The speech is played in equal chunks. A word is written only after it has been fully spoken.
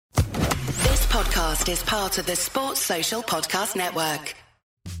podcast is part of the Sports Social Podcast Network.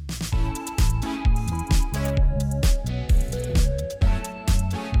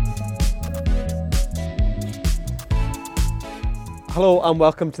 Hello and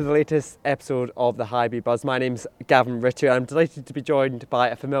welcome to the latest episode of the Hibee Buzz. My name's Gavin Ritchie and I'm delighted to be joined by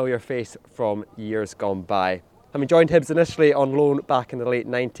a familiar face from years gone by. Having joined Hibs initially on loan back in the late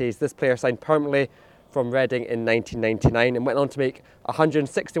 90s, this player signed permanently from Reading in 1999 and went on to make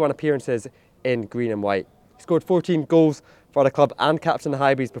 161 appearances in green and white. He scored 14 goals for the club and captained the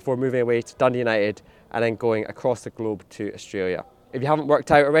Hibees before moving away to Dundee United and then going across the globe to Australia. If you haven't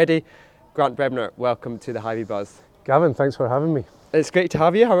worked out already, Grant Brebner, welcome to the Hibee Buzz. Gavin, thanks for having me. It's great to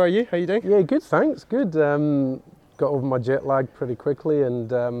have you. How are you? How are you doing? Yeah, good, thanks. Good. Got over my jet lag pretty quickly, and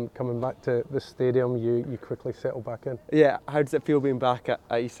coming back to this stadium, you quickly settle back in. Yeah. How does it feel being back at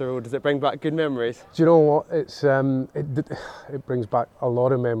Easter Road? Does it bring back good memories? Do you know what? It brings back a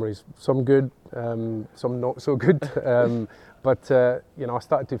lot of memories. Some good, some not so good. But I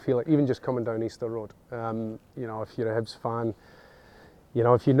started to feel it even just coming down Easter Road. If you're a Hibs fan,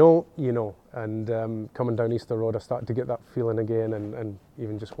 if you know, you know. And coming down Easter Road, I started to get that feeling again, and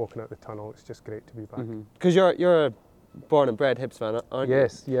even just walking out the tunnel, it's just great to be back. Because you're a born and bred Hibs fan, aren't you?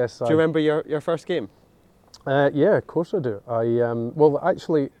 Yes. Do you remember your first game? Yeah, of course I do.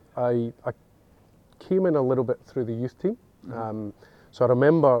 I came in a little bit through the youth team. So I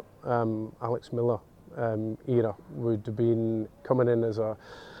remember Alex Miller era would have been coming in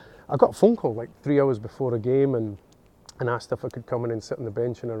I got a phone call like 3 hours before a game and asked if I could come in and sit on the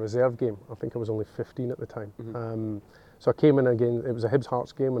bench in a reserve game. I think I was only 15 at the time. So I came in again, it was a Hibs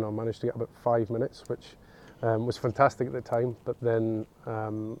Hearts game, and I managed to get about 5 minutes, which was fantastic at the time. But then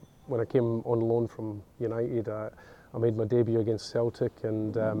when I came on loan from United, I made my debut against Celtic,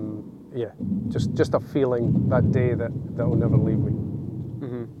 and just a feeling that day that will never leave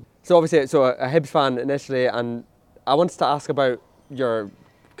me. So obviously, a Hibs fan initially, and I wanted to ask about your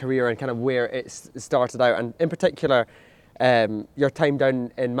career and kind of where it started out, and in particular your time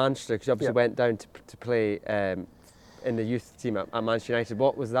down in Manchester, because you obviously went down to play in the youth team at Manchester United.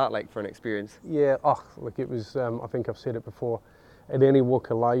 What was that like for an experience? Yeah, it was, I think I've said it before, in any walk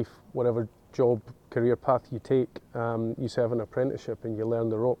of life, whatever job, career path you take, you serve an apprenticeship and you learn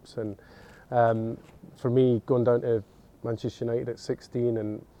the ropes. And for me, going down to Manchester United at 16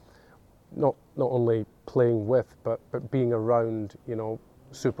 and not only playing with, but being around,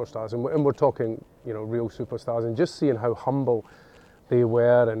 superstars, and we're talking, real superstars, and just seeing how humble they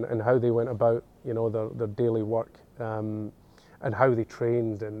were and how they went about, their daily work, and how they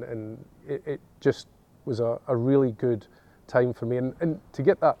trained, and it just was a really good time for me. And to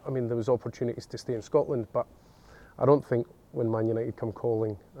get that, there was opportunities to stay in Scotland, but I don't think when Man United come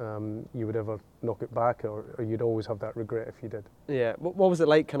calling, you would ever knock it back, or you'd always have that regret if you did. Yeah. What was it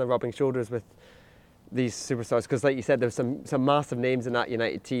like, kind of rubbing shoulders with these superstars? Because like you said, there's some massive names in that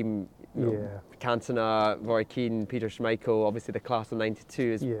United team. Cantona, Roy Keane, Peter Schmeichel, obviously the class of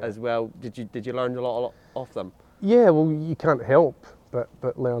 '92 as well. Did you learn a lot off them? Yeah, well, you can't help but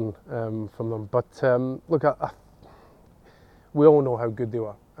learn from them. But look, we all know how good they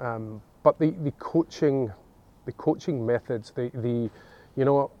were. But the coaching methods,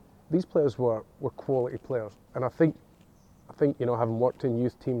 these players were quality players, and I think having worked in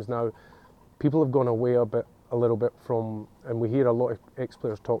youth teams now, people have gone away a little bit from, and we hear a lot of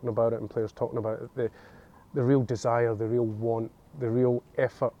ex-players talking about it and players talking about it, the real desire, the real want, the real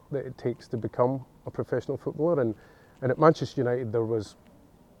effort that it takes to become a professional footballer. And at Manchester United there was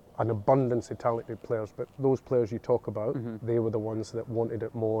an abundance of talented players, but those players you talk about, they were the ones that wanted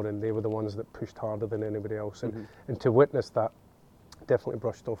it more, and they were the ones that pushed harder than anybody else. And to witness that definitely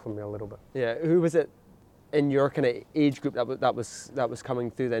brushed off on me a little bit. Yeah, who was it in your kind of age group that was coming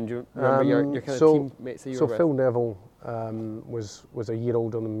through then? Do you remember your kind of teammates that you were with? So Phil Neville was a year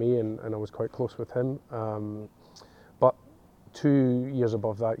older than me, and I was quite close with him. But 2 years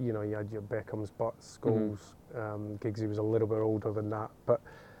above that, you had your Beckhams, Butts, Scholes, Giggsy was a little bit older than that. But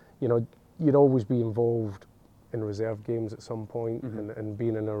you'd always be involved in reserve games at some point, and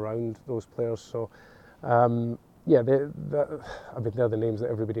being in and around those players. So they're the names that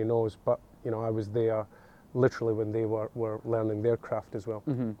everybody knows. But I was there literally when they were learning their craft as well.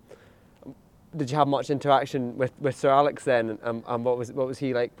 Did you have much interaction with Sir Alex then, and what was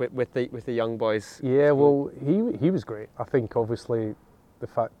he like with the young boys? Yeah, well, he was great. I think obviously the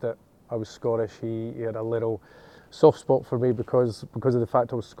fact that I was Scottish, he had a little soft spot for me because of the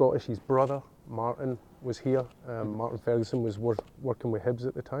fact I was Scottish. His brother Martin was here. Martin Ferguson was working with Hibs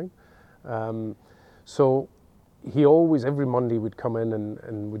at the time, so he always, every Monday, would come in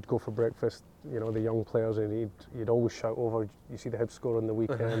and we'd go for breakfast, the young players, and he'd always shout over, you see the Hibs score on the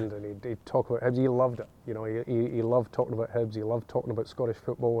weekend, and he'd talk about Hibs. He loved it. He loved talking about Hibs. He loved talking about Scottish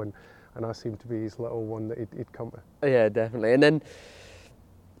football, and I seemed to be his little one that he'd come to. Yeah, definitely. And then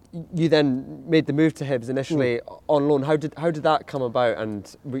you then made the move to Hibs initially on loan. How did that come about?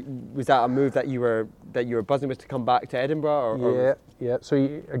 And was that a move that you were buzzing with to come back to Edinburgh? Yeah. So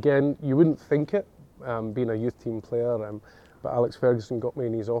again, you wouldn't think it, being a youth team player, but Alex Ferguson got me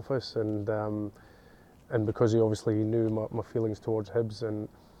in his office, and because he obviously knew my feelings towards Hibs, and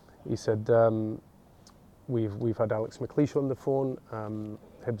he said, we've had Alex McLeish on the phone.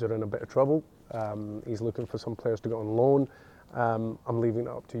 Hibs are in a bit of trouble. He's looking for some players to go on loan. I'm leaving it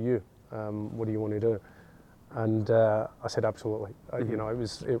up to you. What do you want to do? And I said absolutely.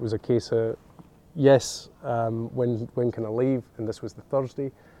 It was a case of yes. When can I leave? And this was the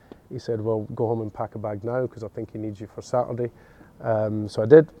Thursday. He said, well, go home and pack a bag now because I think he needs you for Saturday. So I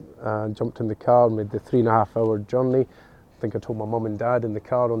did. Jumped in the car, made the 3.5-hour journey. I think I told my mum and dad in the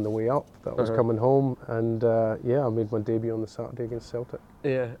car on the way up that I was coming home, and I made my debut on the Saturday against Celtic.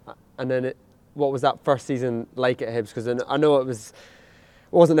 Yeah, and then what was that first season like at Hibs? Because I know it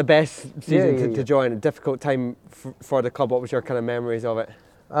wasn't the best season to join, a difficult time for the club. What was your kind of memories of it?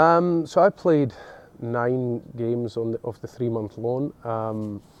 So I played 9 games of the 3-month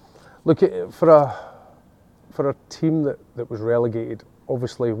loan. Look, for a team that was relegated,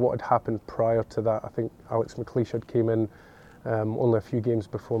 obviously what had happened prior to that, I think Alex McLeish had came in only a few games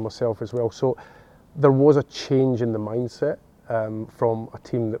before myself as well. So there was a change in the mindset. From a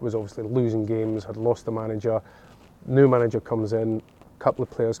team that was obviously losing games, had lost the manager, new manager comes in, a couple of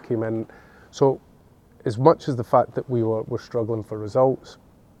players came in. So as much as the fact that we were struggling for results,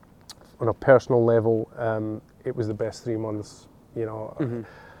 on a personal level, it was the best 3 months,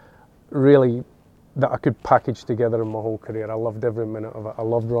 really, that I could package together in my whole career. I loved every minute of it. I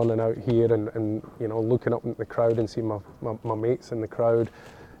loved running out here and looking up into the crowd and seeing my mates in the crowd,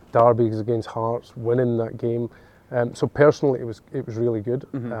 derbies against Hearts, winning that game. So personally, it was really good,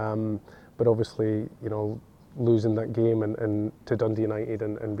 but obviously, losing that game and to Dundee United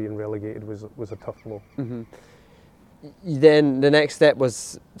and being relegated was a tough blow. Then the next step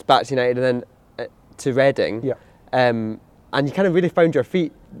was back to United and then to Reading. Yeah. And you kind of really found your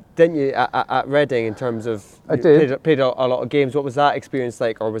feet, didn't you, at Reading in terms of I did. Played a lot of games. What was that experience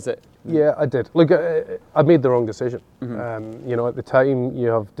like, or was it? Yeah, I did. Look, I made the wrong decision. At the time, you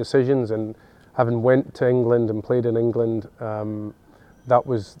have decisions, and having went to England and played in England, that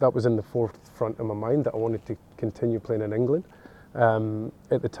was in the forefront of my mind that I wanted to continue playing in England.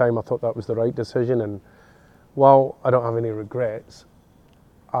 At the time, I thought that was the right decision, and while I don't have any regrets,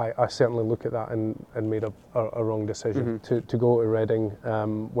 I certainly look at that and made a wrong decision to go to Reading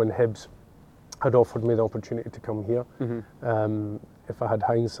when Hibs had offered me the opportunity to come here. If I had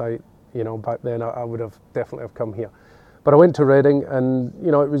hindsight, back then I would have definitely have come here. But I went to Reading, and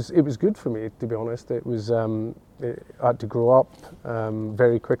it was good for me, to be honest. It was I had to grow up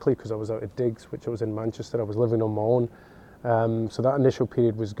very quickly because I was out at digs, which I was in Manchester. I was living on my own, so that initial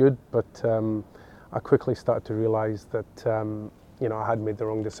period was good. But I quickly started to realise that I had made the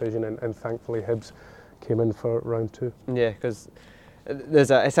wrong decision, and thankfully Hibs came in for round 2. Yeah, because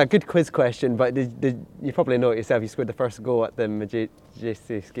it's a good quiz question, but you probably know it yourself. You scored the first goal at the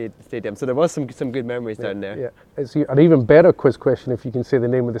Majestic Stadium, so there was some good memories down there. Yeah, it's an even better quiz question if you can say the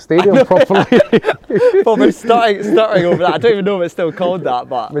name of the stadium properly. Probably starting over that. I don't even know if it's still called that,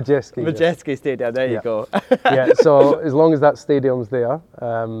 but Majestic Stadium. There you go. Yeah. So as long as that stadium's there,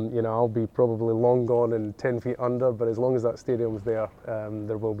 I'll be probably long gone and 10 feet under. But as long as that stadium's there,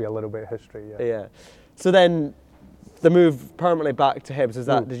 there will be a little bit of history. Yeah. So then, the move permanently back to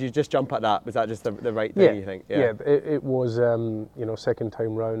Hibs, did you just jump at that? Was that just the right thing, you think? Yeah, it was, second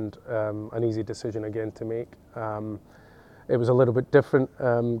time round, an easy decision again to make. It was a little bit different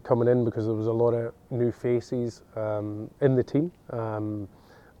coming in because there was a lot of new faces in the team.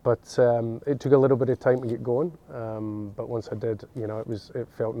 But it took a little bit of time to get going. But once I did, it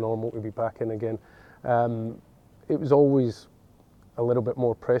felt normal to be back in again. It was always a little bit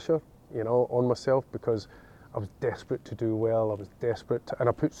more pressure, on myself because I was desperate to do well. I was desperate and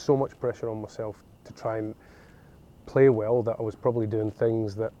I put so much pressure on myself to try and play well that I was probably doing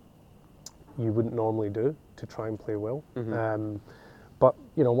things that you wouldn't normally do to try and play well. But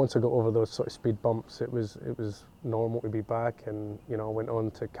once I got over those sort of speed bumps, it was normal to be back, and I went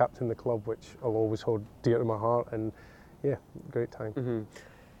on to captain the club, which I'll always hold dear to my heart, and yeah, great time.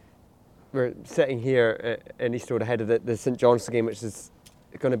 We're sitting here in Easter Road ahead of the St Johnstone game, which is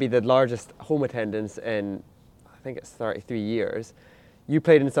going to be the largest home attendance in, I think it's 33 years. You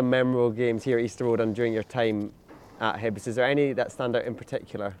played in some memorable games here at Easter Road and during your time at Hibs. Is there any that stand out in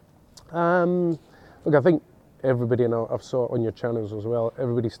particular? Look, I think everybody, and I've saw it on your channels as well,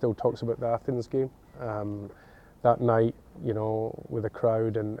 everybody still talks about the Athens game. That night, with the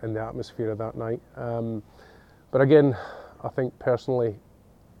crowd and the atmosphere of that night. But again, I think personally,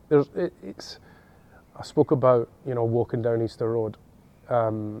 I spoke about, walking down Easter Road.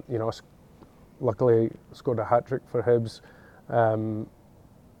 Luckily scored a hat-trick for Hibs,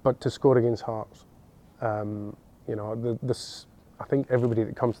 but to score against Hearts, I think everybody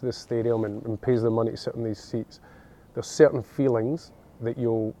that comes to this stadium and pays their money to sit in these seats, there's certain feelings that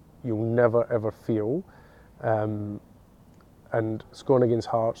you'll never ever feel, and scoring against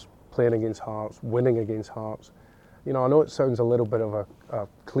Hearts, playing against Hearts, winning against Hearts, I know it sounds a little bit of a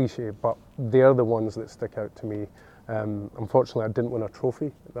cliche, but they're the ones that stick out to me. Unfortunately, I didn't win a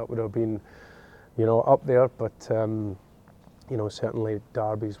trophy. That would have been, up there, but certainly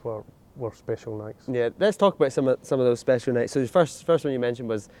derbies were special nights. Yeah, let's talk about some of those special nights. So the first one you mentioned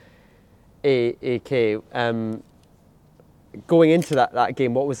was AK. Going into that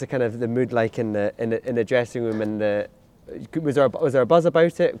game, what was the kind of the mood like in the dressing room, and was there a buzz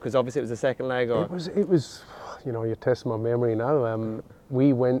about it? Because obviously it was the second leg. Or it was. You're testing my memory now.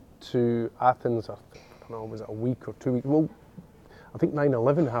 We went to Athens. I don't know, was it a week or 2 weeks? Well, I think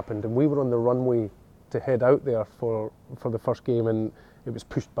 9/11 happened, and we were on the runway to head out there for the first game, and it was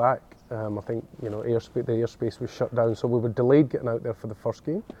pushed back. I think the airspace was shut down, so we were delayed getting out there for the first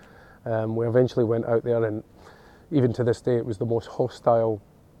game. We eventually went out there, and even to this day, it was the most hostile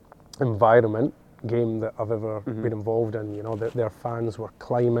environment game that I've ever been involved in. Their fans were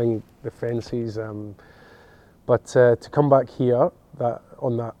climbing the fences, but to come back here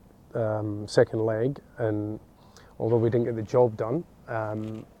on that second leg, and although we didn't get the job done,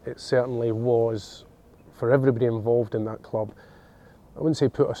 it certainly was, for everybody involved in that club, I wouldn't say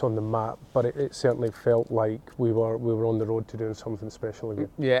put us on the map, but it certainly felt like we were on the road to doing something special again.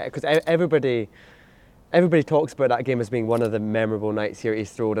 Yeah, because everybody talks about that game as being one of the memorable nights here at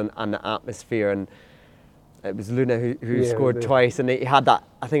Easter Road, and the atmosphere, and it was Luna who scored twice, and he had that,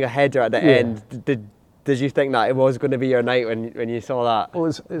 I think, a header at the end. Did you think that it was going to be your night when you saw that?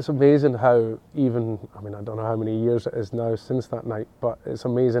 Well, it's amazing how I don't know how many years it is now since that night, but it's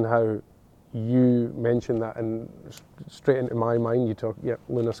amazing how you mentioned that, and straight into my mind you talk,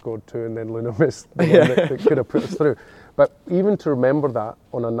 Luna scored 2 and then Luna missed the one that could have put us through. But even to remember that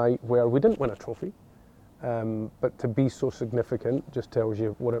on a night where we didn't win a trophy, but to be so significant just tells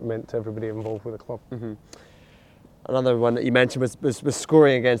you what it meant to everybody involved with the club. Mm-hmm. Another one that you mentioned was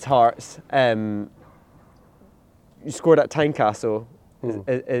scoring against Hearts. You scored at Tynecastle.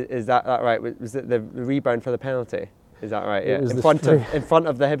 Is that right? Was it the rebound for the penalty? Is that right? Yeah. In front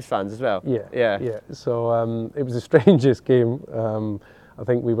of the Hibs fans as well. Yeah. So it was the strangest game. I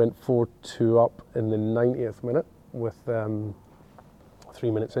think we went 4-2 up in the 90th minute with 3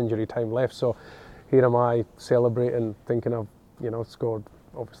 minutes injury time left. So here am I celebrating, thinking I've scored,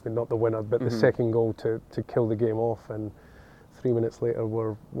 obviously not the winner, but the second goal to kill the game off. And 3 minutes later,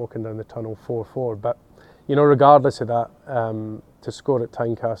 we're walking down the tunnel 4-4. But regardless of that, to score at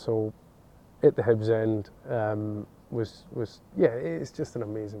Tynecastle at the Hibs end it's just an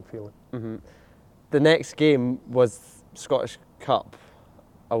amazing feeling. Mm-hmm. The next game was Scottish Cup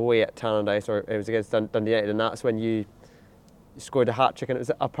away at Tannadice, or it was against Dundee United, and that's when you scored a hat-trick, and it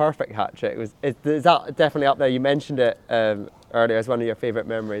was a perfect hat-trick. Is that definitely up there? You mentioned it earlier as one of your favourite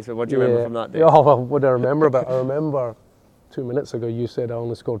memories. So what do you remember from that day? Oh, well, what do I remember about it? I remember 2 minutes ago you said I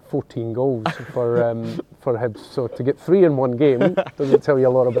only scored 14 goals for Hibs, so to get 3 in one game doesn't tell you a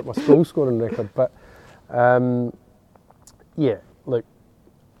lot about my goal scoring record. But look,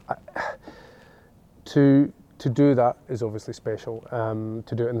 to do that is obviously special.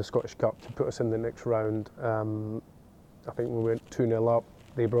 To do it in the Scottish Cup, to put us in the next round, I think we went 2-0 up.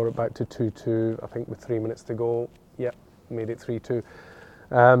 They brought it back to 2-2. I think with 3 minutes to go, made it 3-2.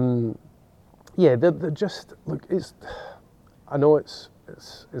 They're just, look, I know it's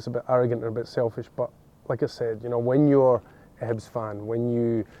a bit arrogant and a bit selfish, but like I said, when you're a Hibs fan, when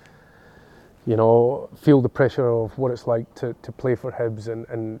you feel the pressure of what it's like to play for Hibs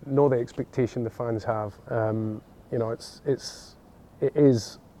and know the expectation the fans have, it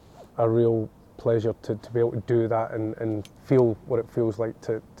is a real pleasure to be able to do that and feel what it feels like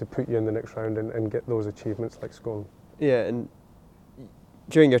to put you in the next round and get those achievements like scoring. Yeah, and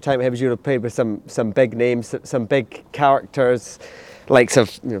during your time at Hibs, you would have played with some big names, some big characters, likes of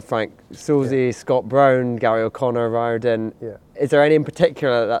Frank Sosie, Scott Brown, Gary O'Connor, Riordan. Yeah. Is there any in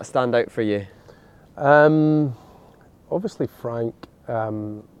particular that stand out for you? Obviously Frank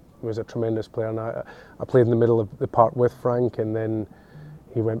was a tremendous player, and I played in the middle of the park with Frank, and then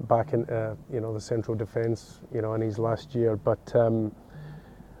he went back into the central defence in his last year. But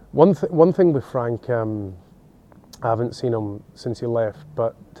one thing with Frank, I haven't seen him since he left,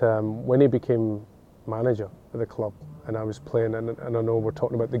 but when he became manager of the club and I was playing, and I know we're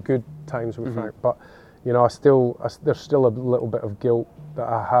talking about the good times with Frank, but there's still a little bit of guilt that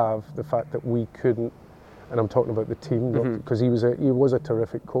I have, the fact that we couldn't, and I'm talking about the team, because he was a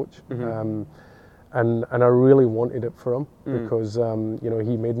terrific coach, and I really wanted it for him because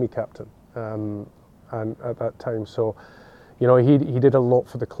he made me captain, and at that time, so he did a lot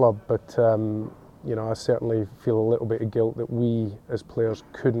for the club, but I certainly feel a little bit of guilt that we as players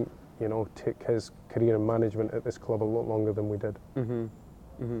couldn't take his career in management at this club a lot longer than we did.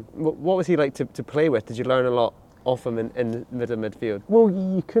 What was he like to play with? Did you learn a lot off him in the middle of midfield? Well,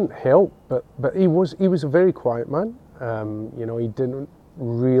 you couldn't help, but he was a very quiet man. He didn't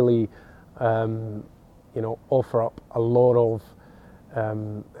really offer up a lot of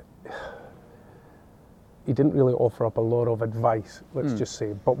he didn't really offer up a lot of advice, let's just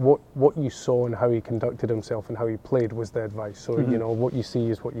say. But what you saw and how he conducted himself and how he played was the advice. So what you see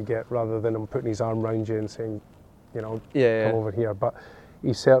is what you get, rather than him putting his arm around you and saying, come over here. But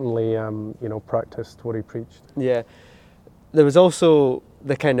he certainly practiced what he preached. Yeah. There was also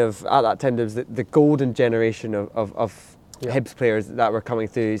the kind of, at that time, there was the golden generation of Hibs players that were coming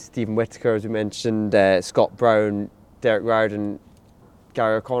through. Stephen Whittaker, as we mentioned, Scott Brown, Derek Riordan,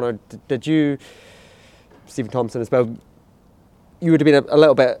 Gary O'Connor. Did you, Stephen Thompson as well, you would have been a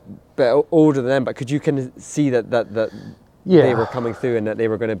little bit older than them, but could you kind of see that they were coming through and that they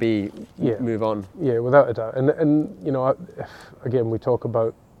were going to move on? Yeah, without a doubt. And again, we talk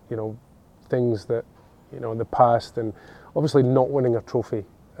about things that in the past, and obviously not winning a trophy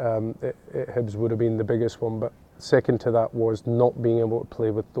at Hibs would have been the biggest one, but second to that was not being able to play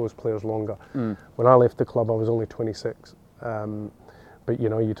with those players longer. When I left the club, I was only 26. But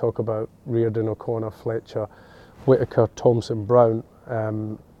you talk about Riordan, O'Connor, Fletcher, Whittaker, Thompson, Brown,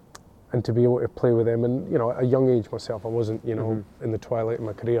 and to be able to play with them, and at a young age myself, I wasn't in the twilight of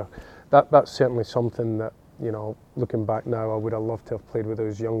my career. That's certainly something that looking back now, I would have loved to have played with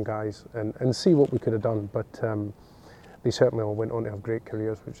those young guys and see what we could have done. But they certainly all went on to have great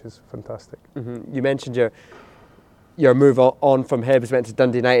careers, which is fantastic. You mentioned your move on from Hibs, went to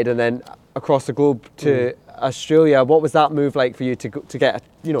Dundee United, and then across the globe to Australia. What was that move like for you to get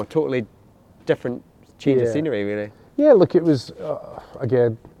a totally different change of scenery, really? Yeah, look, it was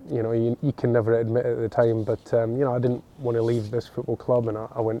again, you can never admit it at the time, but I didn't want to leave this football club, and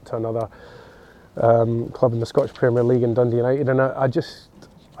I went to another club in the Scottish Premier League in Dundee United, and I just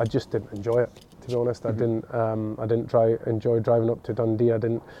didn't enjoy it, to be honest. I didn't enjoy driving up to Dundee. I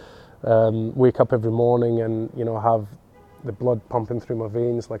didn't wake up every morning and have the blood pumping through my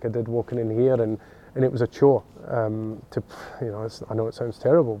veins like I did walking in here, and it was a chore. I know it sounds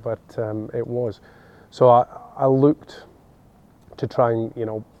terrible, but it was. So I looked to try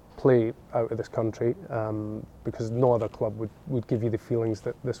and play out of this country because no other club would give you the feelings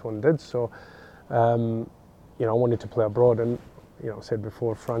that this one did. So I wanted to play abroad, and I said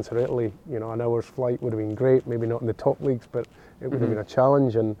before, France or Italy, an hour's flight would have been great. Maybe not in the top leagues, but it would have been a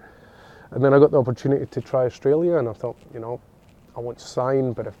challenge. And then I got the opportunity to try Australia, and I thought, I won't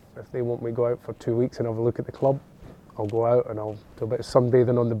sign, but if they want me to go out for 2 weeks and have a look at the club, I'll go out and I'll do a bit of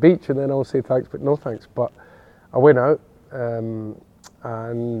sunbathing on the beach, and then I'll say thanks, but no thanks. But I went out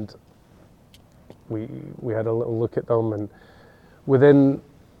and we had a little look at them, and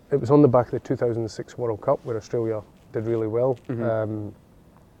it was on the back of the 2006 World Cup where Australia did really well,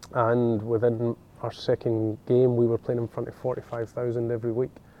 and within our second game we were playing in front of 45,000 every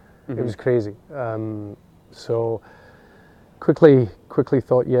week. It was crazy. So quickly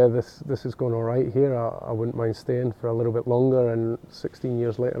thought, this is going all right here. I wouldn't mind staying for a little bit longer, and 16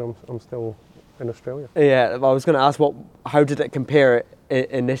 years later I'm still in Australia. Yeah, I was going to ask, how did it compare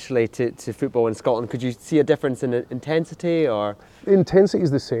initially to football in Scotland? Could you see a difference in intensity, or? The intensity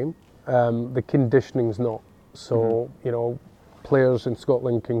is the same. The conditioning's not. So, players in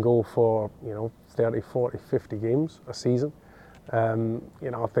Scotland can go for, 30, 40, 50 games a season.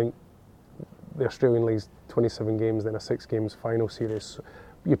 I think the Australian League's 27 games, then a 6 games final series.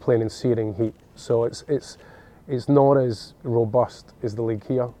 You're playing in searing heat, so it's not as robust as the league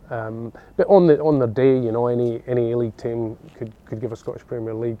here. But on the day, any A-League team could give a Scottish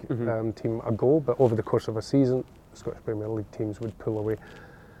Premier League team a go. But over the course of a season, Scottish Premier League teams would pull away.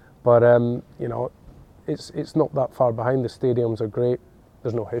 But it's not that far behind. The stadiums are great.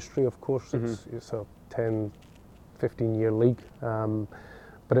 There's no history, of course. It's a 10, 15-year league.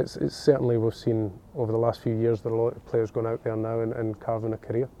 But it's certainly, we've seen over the last few years, there are a lot of players going out there now and carving a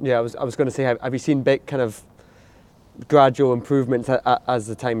career. Yeah, I was going to say, have you seen big kind of gradual improvements as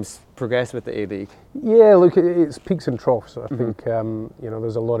the times progress with the A-League? Yeah, look, it's peaks and troughs. I think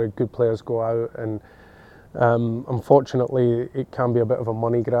there's a lot of good players go out, and unfortunately, it can be a bit of a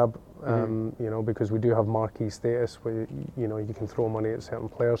money grab. Because we do have marquee status where you can throw money at certain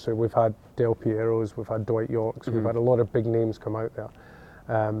players. So we've had Del Pieros, we've had Dwight Yorks, we've had a lot of big names come out there.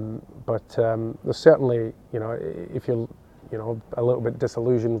 But there's certainly, if you're a little bit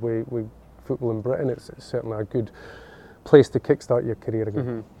disillusioned with football in Britain, it's certainly a good place to kickstart your career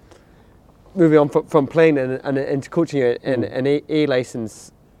again. Moving on from playing and into coaching, an A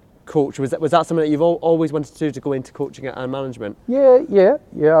licence coach, was that something that you've always wanted to do, to go into coaching and management? Yeah,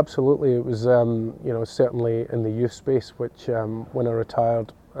 absolutely. It was certainly in the youth space, which when I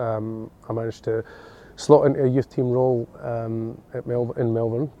retired, I managed to slot into a youth team role in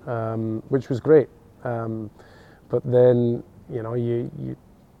Melbourne, which was great. But then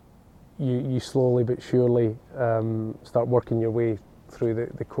you slowly but surely start working your way through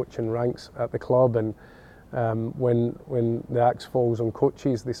the coaching ranks at the club, and when the axe falls on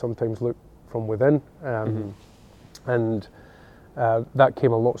coaches, they sometimes look from within, and that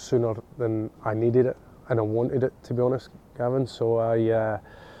came a lot sooner than I needed it and I wanted it, to be honest, Gavin. So I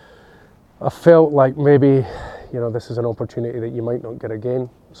felt like maybe this is an opportunity that you might not get again.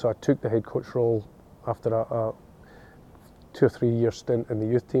 So I took the head coach role after a 2 or 3 year stint in the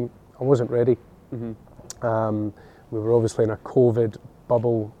youth team. I wasn't ready. We were obviously in a COVID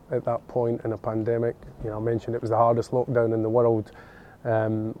bubble at that point, in a pandemic. I mentioned it was the hardest lockdown in the world.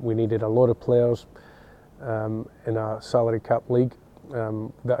 We needed a lot of players in a salary cap league,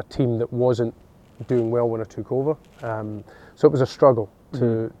 that a team that wasn't doing well when I took over. So it was a struggle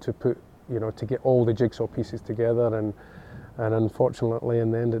to put, to get all the jigsaw pieces together, and unfortunately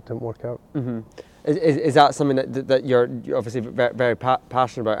in the end it didn't work out. Is that something that you're obviously very, very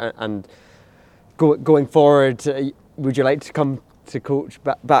passionate about, and going forward, would you like to come to coach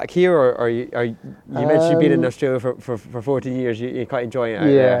back here, or you mentioned you've been in Australia for 14 years, you're quite enjoying it out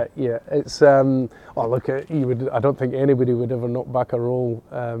there? Yeah, it's I don't think anybody would ever knock back a role,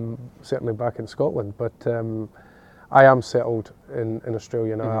 certainly back in Scotland, but I am settled in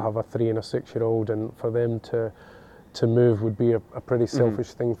Australia now. I have a 3 and a 6 year old, and for them to move would be a pretty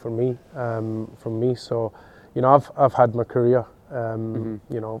selfish thing for me, so I've had my career on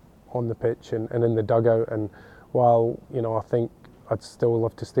the pitch and in the dugout, and while I think I'd still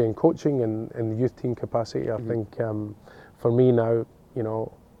love to stay in coaching and in the youth team capacity, I think for me now,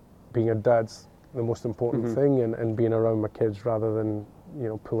 being a dad's the most important thing, and being around my kids rather than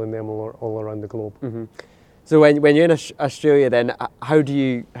pulling them all around the globe. So when you're in Australia, then how do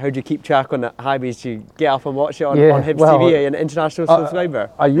you keep track on the Hibees? Do you get up and watch it on Hibs TV, an international subscriber?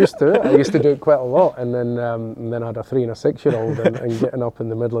 I used to do it quite a lot, and then I had a 3 and a 6 year old, and getting up in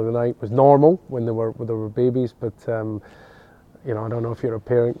the middle of the night was normal when they were babies, but I don't know if you're a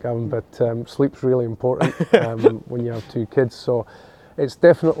parent, Gavin, but sleep's really important when you have 2 kids. So it's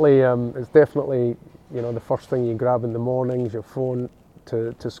definitely the first thing you grab in the mornings, your phone,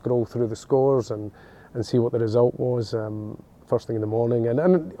 to scroll through the scores and see what the result was first thing in the morning, and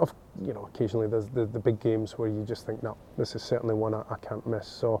occasionally there's the big games where you just think, no, this is certainly one I can't miss.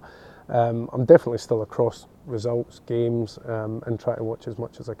 So I'm definitely still across results, games, and try to watch as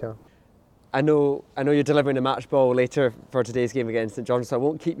much as I can. I know you're delivering a match ball later for today's game against St John's, so I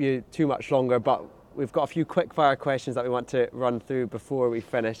won't keep you too much longer, but we've got a few quick fire questions that we want to run through before we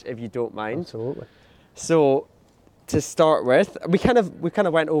finish, if you don't mind. Absolutely. So to start with, we kind of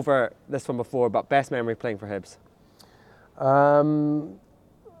went over this one before, but best memory playing for Hibs?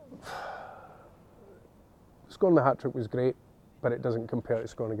 Scoring the hat-trick was great, but it doesn't compare to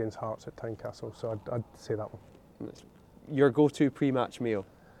scoring against Hearts at Tynecastle, so I'd say that one. Your go-to pre-match meal?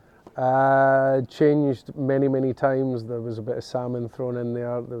 Changed many times. There was a bit of salmon thrown in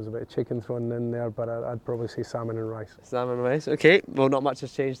there, there was a bit of chicken thrown in there, but I'd probably say salmon and rice. Salmon and rice, okay. Well, not much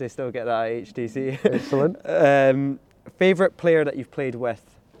has changed, they still get that at HTC. Excellent. Favourite player that you've played with?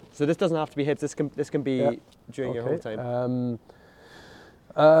 So this doesn't have to be Hibs, this can be during your whole time.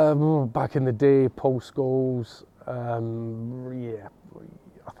 Back in the day, Paul Scholes, I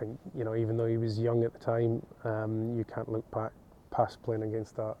think, even though he was young at the time, you can't look past playing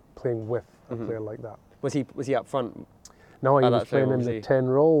with a player like that. Was he up front? No, he was playing in the 10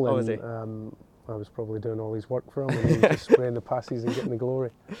 role, and was he? I was probably doing all his work for him, and he was just spraying the passes and getting the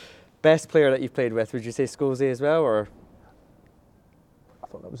glory. Best player that you've played with, would you say Scholes as well, or? I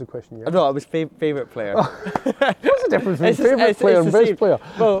thought that was a question, yeah. No, it was favourite player. What's the difference between favourite player and best player?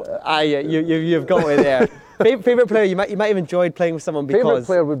 Well, you've got me there. Favourite player, you might have enjoyed playing with someone because... Favourite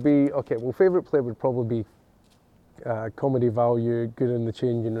player would be, favourite player would probably be comedy value, good in the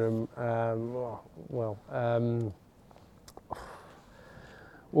changing room.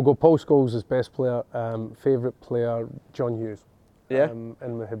 We'll go Paul Scholes as best player. Favourite player, John Hughes. Yeah. In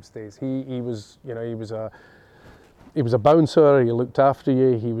the Hibs days, he was, he was a bouncer. He looked after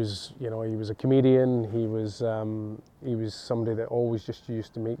you. He was a comedian. He was somebody that always just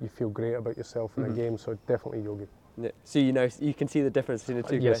used to make you feel great about yourself in a game. So definitely Yogi. Yeah. So you can see the difference between the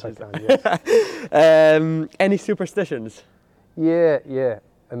two. Yes, guys. I can. Yes. Any superstitions? Yeah.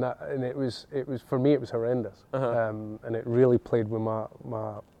 And it was for me, it was horrendous. And it really played with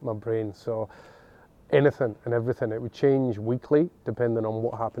my brain. So anything and everything, it would change weekly depending on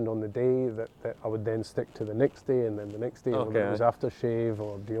what happened on the day. That I would then stick to the next day, and then the next day, whether it was aftershave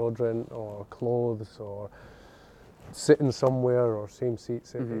or deodorant or clothes or sitting somewhere or same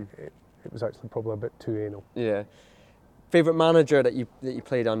seats. It was actually probably a bit too anal. Yeah. Favorite manager that you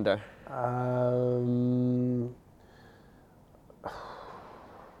played under?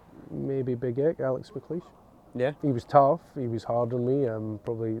 Maybe Big Egg, Alex McLeish. Yeah. He was tough. He was hard on me.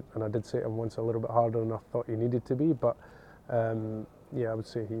 Probably, and I did say to him once, a little bit harder than I thought he needed to be. But I would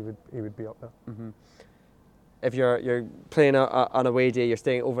say he would be up there. If you're playing on a away day, you're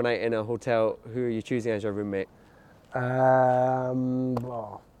staying overnight in a hotel, who are you choosing as your roommate?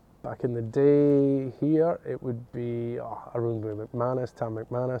 Back in the day here, it would be Arun McManus, Tam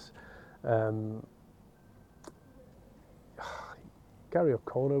McManus. Gary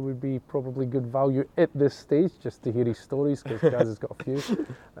O'Connor would be probably good value at this stage, just to hear his stories, because Gaz has got a few.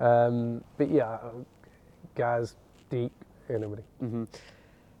 But yeah, Gaz, Deke, anybody.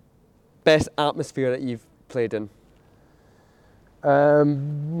 Best atmosphere that you've played in?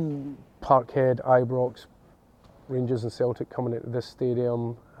 Parkhead, Ibrox, Rangers and Celtic coming into this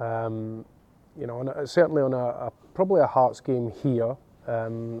stadium. Certainly on probably a Hearts game here,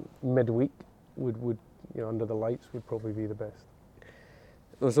 midweek would under the lights would probably be the best.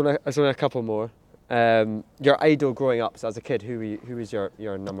 There's only a couple more. Your idol growing up, so as a kid, who was your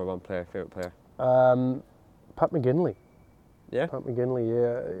number one player, favourite player? Pat McGinley. Yeah? Pat McGinley,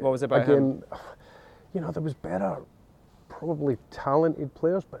 yeah. What was it about him? There was better, probably talented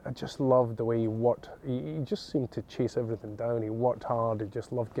players, but I just loved the way he worked. He just seemed to chase everything down. He worked hard. He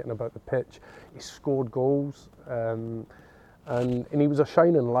just loved getting about the pitch. He scored goals. And he was a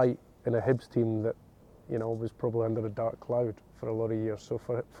shining light in a Hibs team that, was probably under a dark cloud for a lot of years. So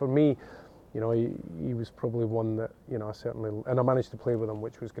for me, he was probably one that, I certainly, and I managed to play with him,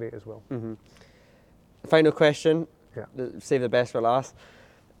 which was great as well. Final question, save the best for last.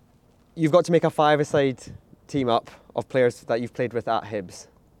 You've got to make a five-a-side team up of players that you've played with at Hibs.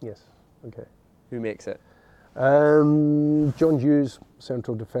 Yes, okay. Who makes it? John Hughes,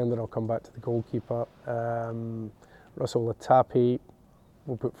 central defender. I'll come back to the goalkeeper. Russell Latapi.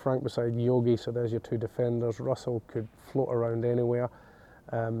 We'll put Frank beside Yogi, so there's your two defenders. Russell could float around anywhere.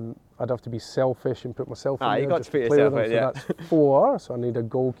 I'd have to be selfish and put myself in there. You got to put yourself in, so that's 4, so I need a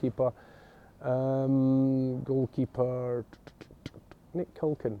goalkeeper. Nick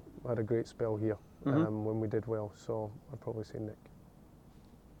Culkin had a great spell here when we did well, so I'd probably say Nick.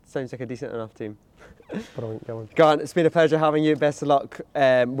 Sounds like a decent enough team. Brilliant, Gavin. Grant, it's been a pleasure having you. Best of luck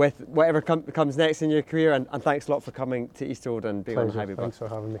with whatever comes next in your career, and thanks a lot for coming to Eastwood and being Pleasure. on the Hibee Bus. Thanks for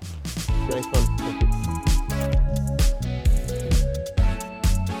having me. Nice one. Thank you.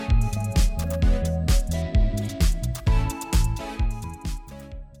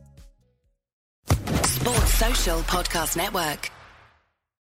 Sports Social Podcast Network.